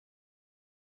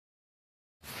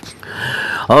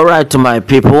All right, my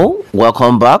people,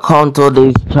 welcome back onto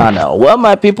this channel. Well,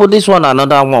 my people, this one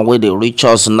another one where they reach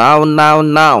us now.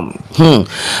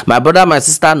 My brother, my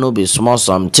sister, no be small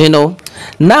something. Oh.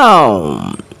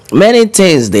 Now, many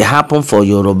things they happen for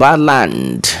Yoruba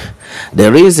land. The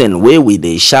reason why we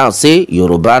they shall say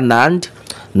Yoruba land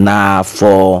now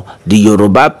for the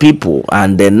Yoruba people,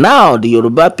 and then now the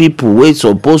Yoruba people we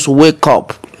supposed to wake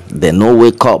up, they no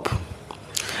wake up.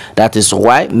 That is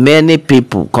why many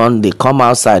people come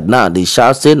outside now. They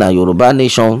shout say na Yoruba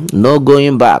nation, no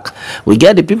going back. We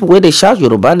get the people where they shout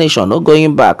Yoruba nation, no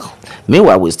going back.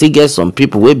 Meanwhile, we still get some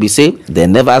people where be say they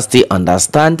never still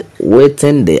understand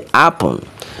wetin dey happen.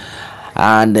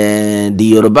 And the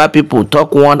Yoruba people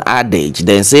talk one adage.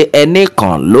 They say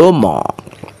enikan lo mo,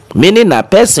 meaning na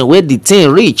person where the thing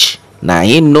reach, na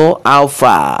he know how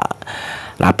far.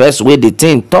 Na person where the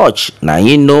thing touch, na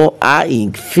he know how he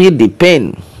feel the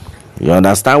pain. You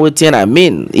understand what I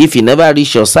mean? If you never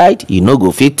reach your side, you no go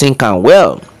fit think am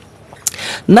well.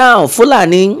 Now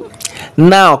Fulani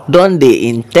now don dey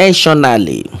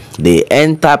intentionally they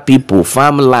enter people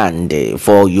farmland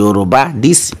for Yoruba,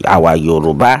 this our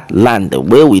Yoruba land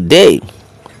where we dey.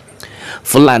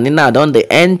 Fulani now don dey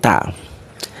enter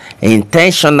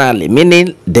intentionally,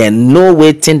 meaning they know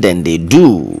wetin dem dey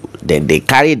do, then they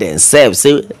carry themselves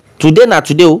say today na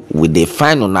today we dey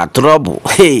find una trouble.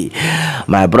 Hey,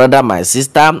 my brother, my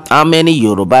sister, how many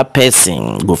Yoruba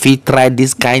person go fit try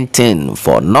this kind thing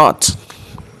for not?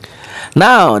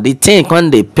 Now the thing con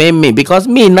dey pain me because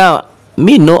me no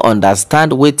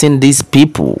understand wetin these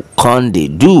people con dey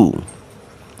do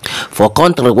for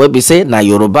country where be say na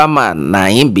Yoruba man na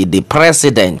him be the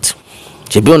president.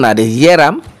 Shebi una dey hear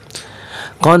am?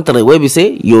 Country where we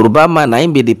say Yoruba man na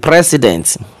him be the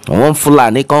president. One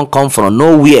Fulani come from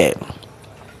nowhere.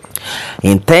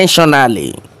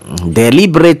 Intentionally,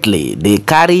 deliberately, they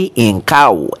carry in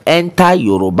cow enter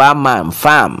Yoruba man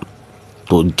farm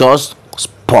to just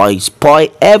spoil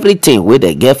everything where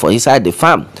they get for inside the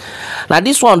farm. Now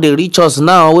this one they reach us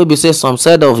now. We be say some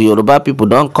set of Yoruba people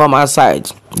don't come outside.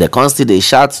 They constantly they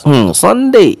shout,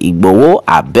 Sunday Igboho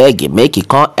abeg make it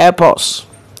come help us.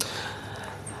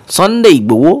 Sunday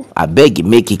Igboho abeg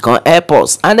make it come help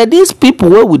us. And these people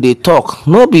where would they talk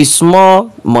no be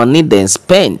small money then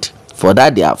spend for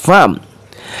that their farm.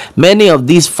 Many of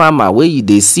these farmers where you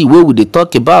they see where would they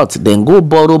talk about then go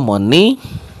borrow money.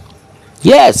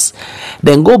 Yes,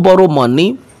 then go borrow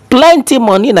money, plenty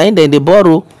money now then they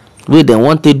borrow where they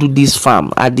want to do this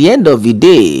farm. At the end of the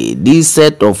day, this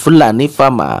set of Fulani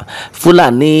farmer,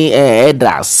 Fulani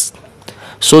herders,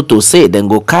 so to say, then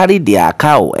go carry their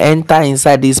cow, enter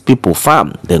inside these people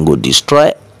farm, then go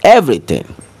destroy everything.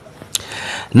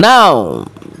 Now,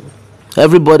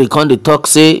 everybody come to talk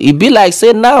say, it be like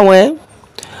say now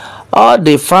all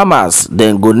the farmers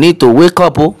then go need to wake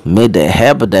up, may they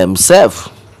help themselves.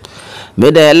 May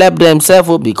they help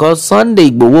themselves because Sunday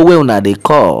Igboho wey una dey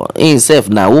call himself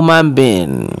na woman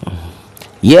being.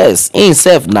 Yes,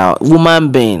 himself na woman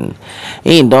being.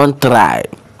 He don't try.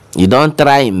 He don't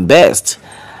try him best.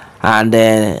 And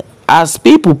as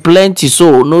people plenty,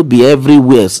 so no be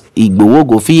everywhere Igboho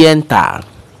go fit enter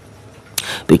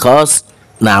because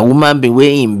na woman be where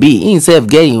him be himself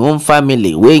get him own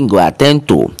family where him go attend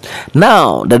to.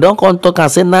 Now they don't come talk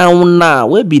and say now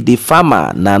we be the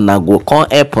farmer na go come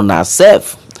help on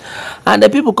ourselves. And the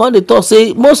people come they talk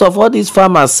say most of all these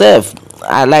farmers self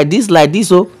are like this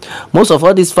oh. Most of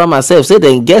all these farmers self say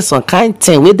they get some kind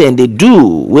thing where then they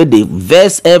do where they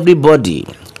vex everybody.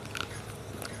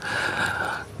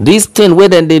 This thing where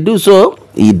then they do so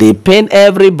it they pain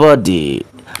everybody.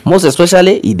 Most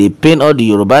especially it they pain all the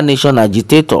Yoruba nation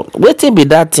agitator. Wetin be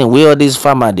that thing where all these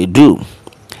farmers they do?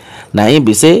 Now him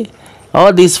be say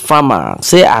all these farmers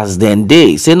say as then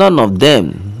they say none of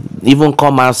them even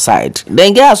come outside.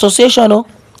 Then get association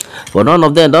but none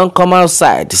of them don't come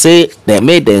outside. Say they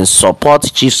made them support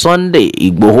Chief Sunday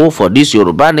Igboho for this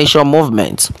Yoruba nation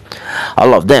movement.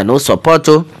 All of them no support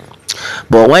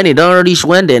but when it don't reach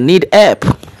when they need help,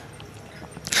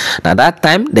 now that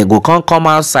time they go come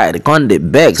outside, come they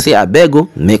beg, say I beg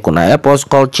make una help us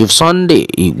call Chief Sunday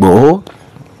Igboho.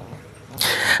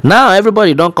 Now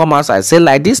everybody don't come outside, say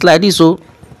like this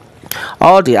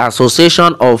all the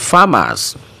association of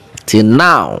farmers till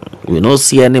now we don't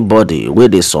see anybody where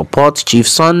they support Chief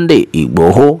Sunday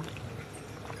Igboho.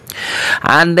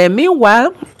 And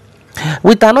meanwhile,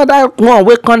 with another one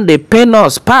we can they pain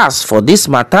us pass for this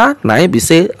matter. Now he be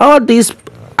say all these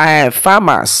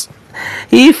farmers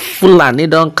if Fulani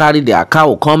don't carry their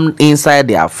cow come inside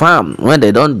their farm, when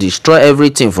they don't destroy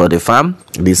everything for the farm,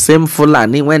 the same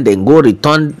Fulani, when they go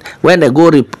return,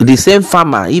 the same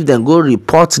farmer, if they go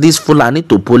report this Fulani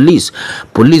to police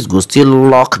go still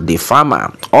lock the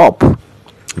farmer up.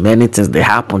 Many things they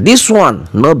happen. This one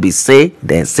no be say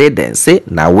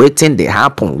now waiting they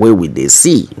happen where we they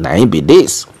see now it be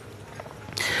this.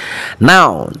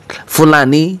 Now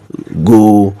Fulani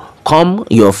go come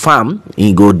your farm,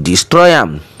 he go destroy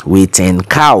them with a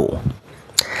cow.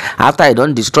 After I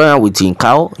don't destroy them with a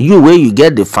cow, you where you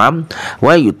get the farm,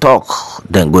 when you talk,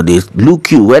 then go they look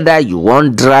you whether you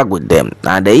want drag with them.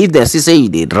 And if they say you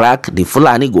they drag, the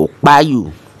Fulani go buy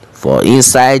you for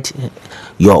inside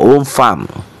your own farm.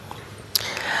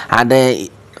 And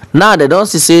now they don't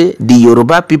say the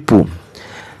Yoruba people,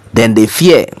 then they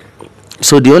fear.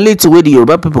 So the only thing way the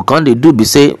Yoruba people can they do be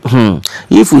say,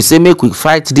 if we say make we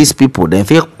fight these people, then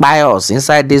they buy us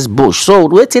inside this bush. So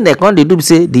waiting they can they do be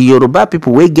say the Yoruba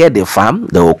people will get the farm,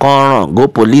 they will come around, go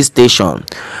police station,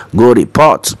 go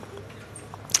report.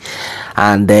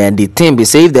 And then the thing be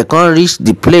say if they can't reach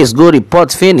the place, go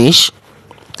report finish.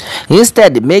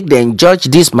 Instead they make them judge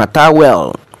this matter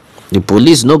well. The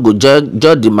police no go judge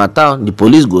the matter. The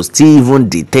police go still even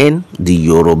detain the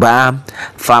Yoruba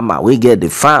farmer. We get the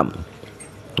farm.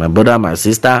 My brother, my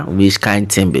sister, which kind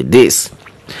thing be this?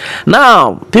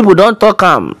 Now, people don't talk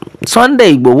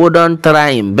Sunday Igboho don't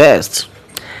try him best.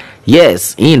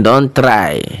 Yes, he don't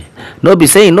try. No be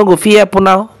saying no go fear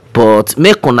now. But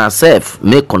make una self,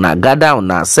 make una gather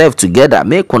una self together,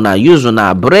 make una use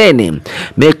una brain,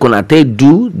 make una take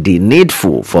do the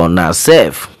needful for una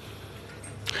self.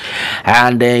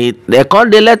 And they call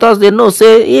they let us they know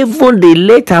say even the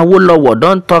late Awolowo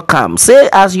don't talk say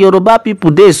as Yoruba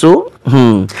people they so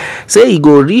say e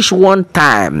go reach one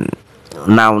time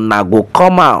now una go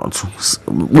come out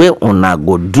where una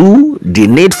go do the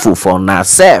needful for una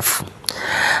self.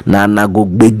 Now una go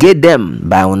gbege them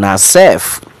by una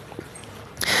self.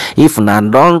 If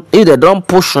they don't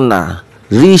push una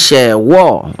reach a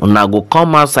war, una go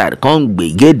come outside come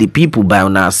gbege the people by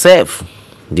una self.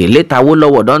 The later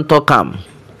Awolowo don't talk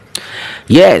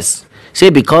yes, say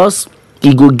because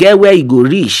he go get where he go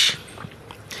reach.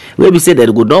 Where we say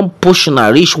that go don't push na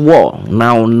reach war.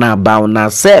 Now na by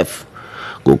una self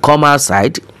go come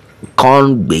outside,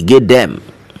 come gbege them.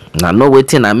 Now no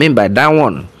waiting I mean by that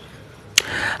one.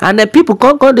 And the people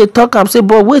come they talk say,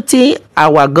 but waiting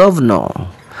our governor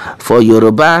for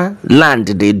Yoruba land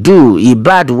they do he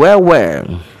bad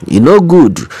well. You know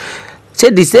good. Say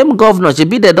the same governor should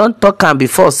be they don't talk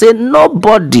before say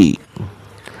nobody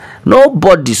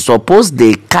suppose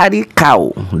they carry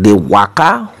cow they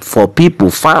waka for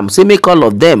people farm. Say make all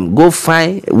of them go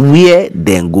find where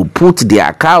then go put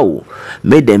their cow,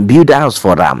 make them build a house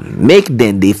for them, make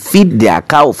them they feed their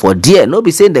cow for dear. No be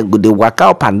saying they go they waka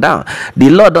up and down. The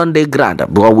Lord on the ground,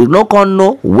 but we no can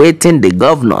know waiting the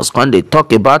governors can they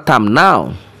talk about them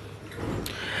now.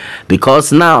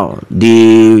 Because now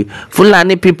the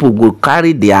Fulani people will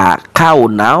carry their cow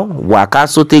now, waka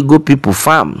so they go people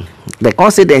farm. They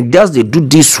can't say they just they do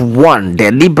this one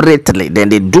deliberately. Then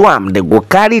they do them. They go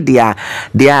carry their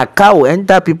cow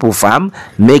enter people farm,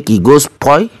 make it go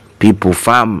spoil people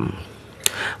farm.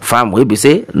 Farm will be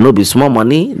say no be small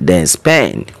money then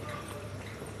spend.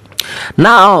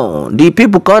 Now the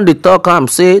people come they talk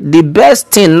say the best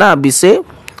thing now be say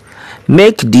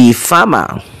make the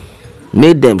farmer.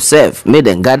 Make them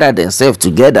gather themselves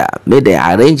together, make them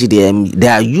arrange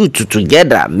their youth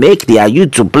together, make their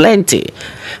youth to plenty,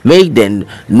 make them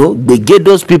begin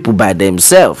those people by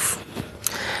themselves,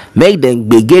 make them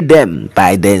begin them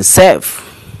by themselves.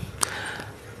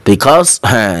 Because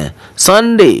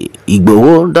Sunday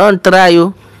Igboho don't try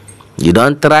you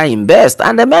don't try him best,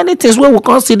 and the many things we will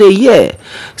consider here.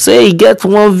 Say he get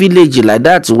one village like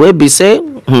that where be say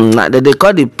they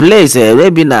call the place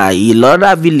maybe na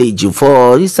Ilora village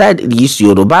for inside East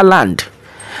Yoruba land.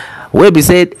 Where be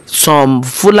said some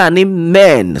Fulani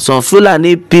men, some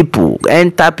Fulani people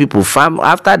enter people farm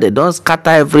after they don't scatter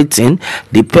everything.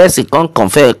 The person come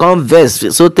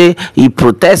verse so he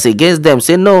protests against them.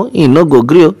 Say no, he no go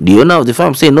agree. The owner of the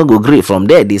farm say no go agree. From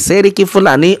there, the Seriki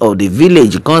Fulani of the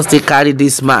village can still carry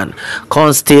this man,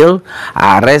 can still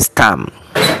arrest him.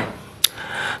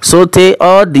 So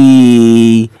all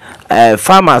the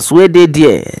farmers where they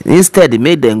there instead they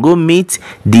made them go meet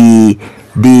the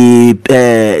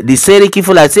Seriki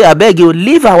Fulani say I beg you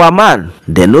leave our man.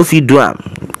 They no fit do am.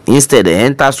 Instead they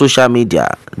enter social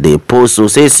media, they post so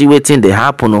say see wetin dey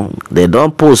happen. They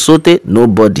don't post so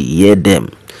nobody hear them.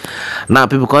 Now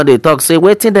people come dey talk say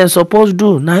wetin dem suppose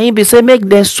do. Na him be say make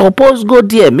dem suppose go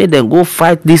there, make dem go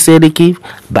fight this Seriki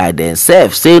by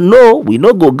themselves. Say no, we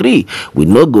no go gree, we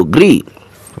no go gree.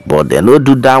 But dem no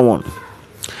do that one.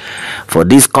 For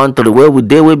this country where we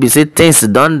dey, wey be say things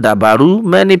don dabaru,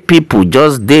 many people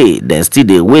just dey, dem still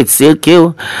dey wait say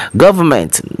okay,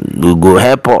 government go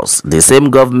help us. The same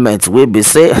government wey be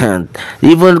say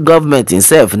even government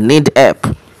himself need help.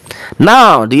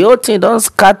 Now the whole thing don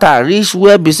scatter reach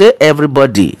where be say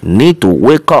everybody need to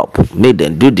wake up, make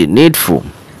dem do the needful.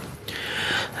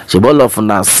 All of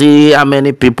una see how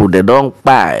many people they don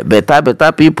kpai,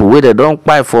 better people wey they don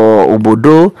kpai for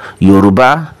obodo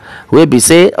Yoruba, wey be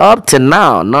say up till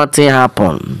now nothing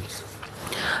happen.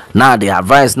 Now the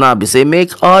advice now be say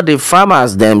make all the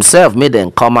farmers themselves, make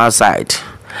them come outside,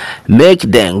 make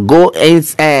them go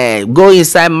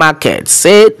inside market.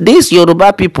 Say these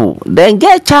Yoruba people then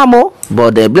get chamo,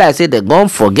 but they be like say they gon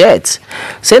forget.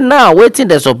 Say now wetin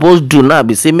they suppose do now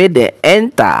be say make them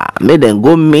enter, make them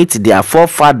go meet their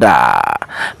forefather,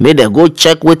 make them go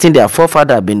check wetin their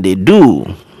forefather been they do.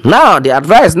 Now the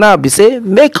advice now be say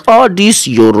make all these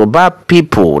Yoruba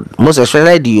people, most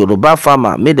especially the Yoruba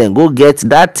farmer, make them go get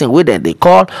that thing wey they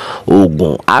call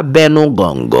Ogun, Abenu,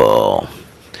 Gongo.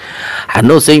 I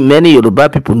know say many Yoruba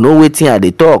people know wetin I dey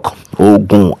talk.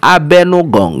 Ogun, Abenu,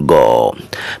 Gongo.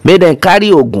 Make them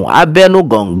carry Ogun, Abenu,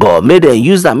 Gongo. Make them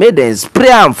use am, make them spray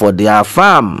am for their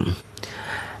farm.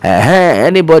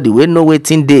 Anybody wey know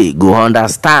wetin dey go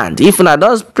understand. If una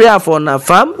don spray am for una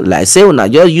farm, like say una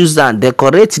just use am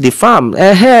decorate the farm,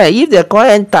 if they come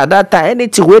enter that time,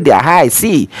 anything wey their eye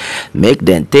see, make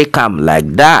them take am like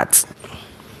that.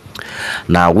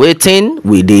 Now wetin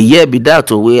we dey hear be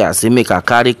that way I say make I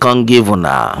carry come give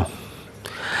una.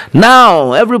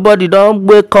 Now everybody don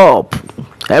wake up,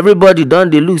 everybody don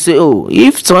dey look say, oh,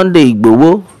 if Sunday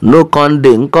Igboho no come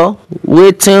dey nko,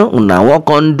 wetin una wan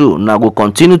come do? Una go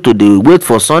continue to dey wait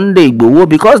for Sunday Igboho,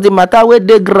 because the matter wey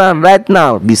dey ground right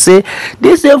now be say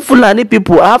dis same Fulani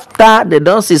people, after they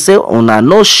don see say una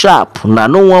no sharp, una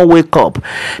no wan wake up,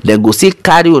 dem go see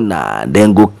carry una,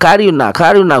 dem go carry una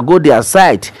go their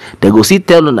side. Dem go see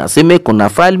tell una say make una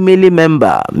file family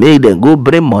member, make dem go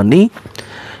bring money.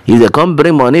 If they come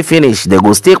bring money finish, they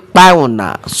go still buy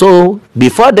una. So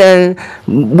before they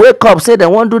wake up say they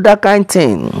won't do that kind of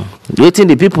thing, wetin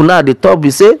the people now the top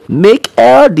be say make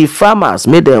all the farmers,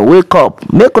 make them wake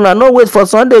up, make una no wait for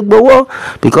Sunday Igboho,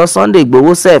 because Sunday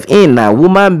Igboho self in a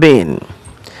woman being.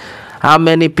 How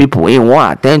many people in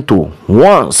wan attend to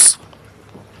once?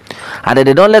 And then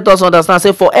they don't let us understand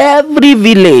say for every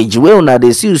village where una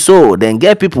dey see, so then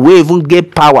get people wey even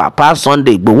get power pass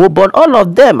Sunday Igboho, but all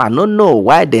of them I don't know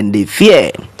why then they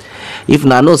fear. If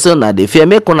una know say una dey fear,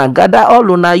 make una gather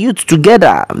all una youth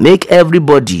together, make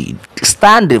everybody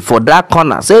stand for that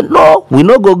corner, say no, we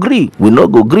no go gree, we no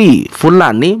go gree.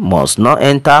 Fulani must not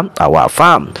enter our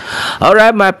farm. All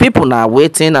right, my people, now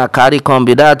waiting I carry come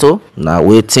be that oh, now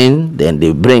waiting then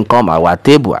they bring come our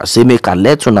table. I say make I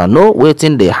let una know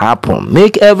waiting they happen,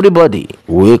 make everybody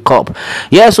wake up.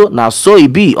 Yes, so now so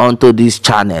it be onto this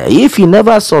channel. If you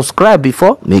never subscribe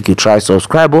before, make you try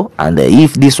subscribe, and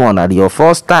if this one are your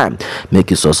first time, make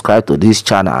you subscribe to this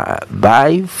channel.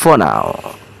 Bye for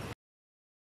now.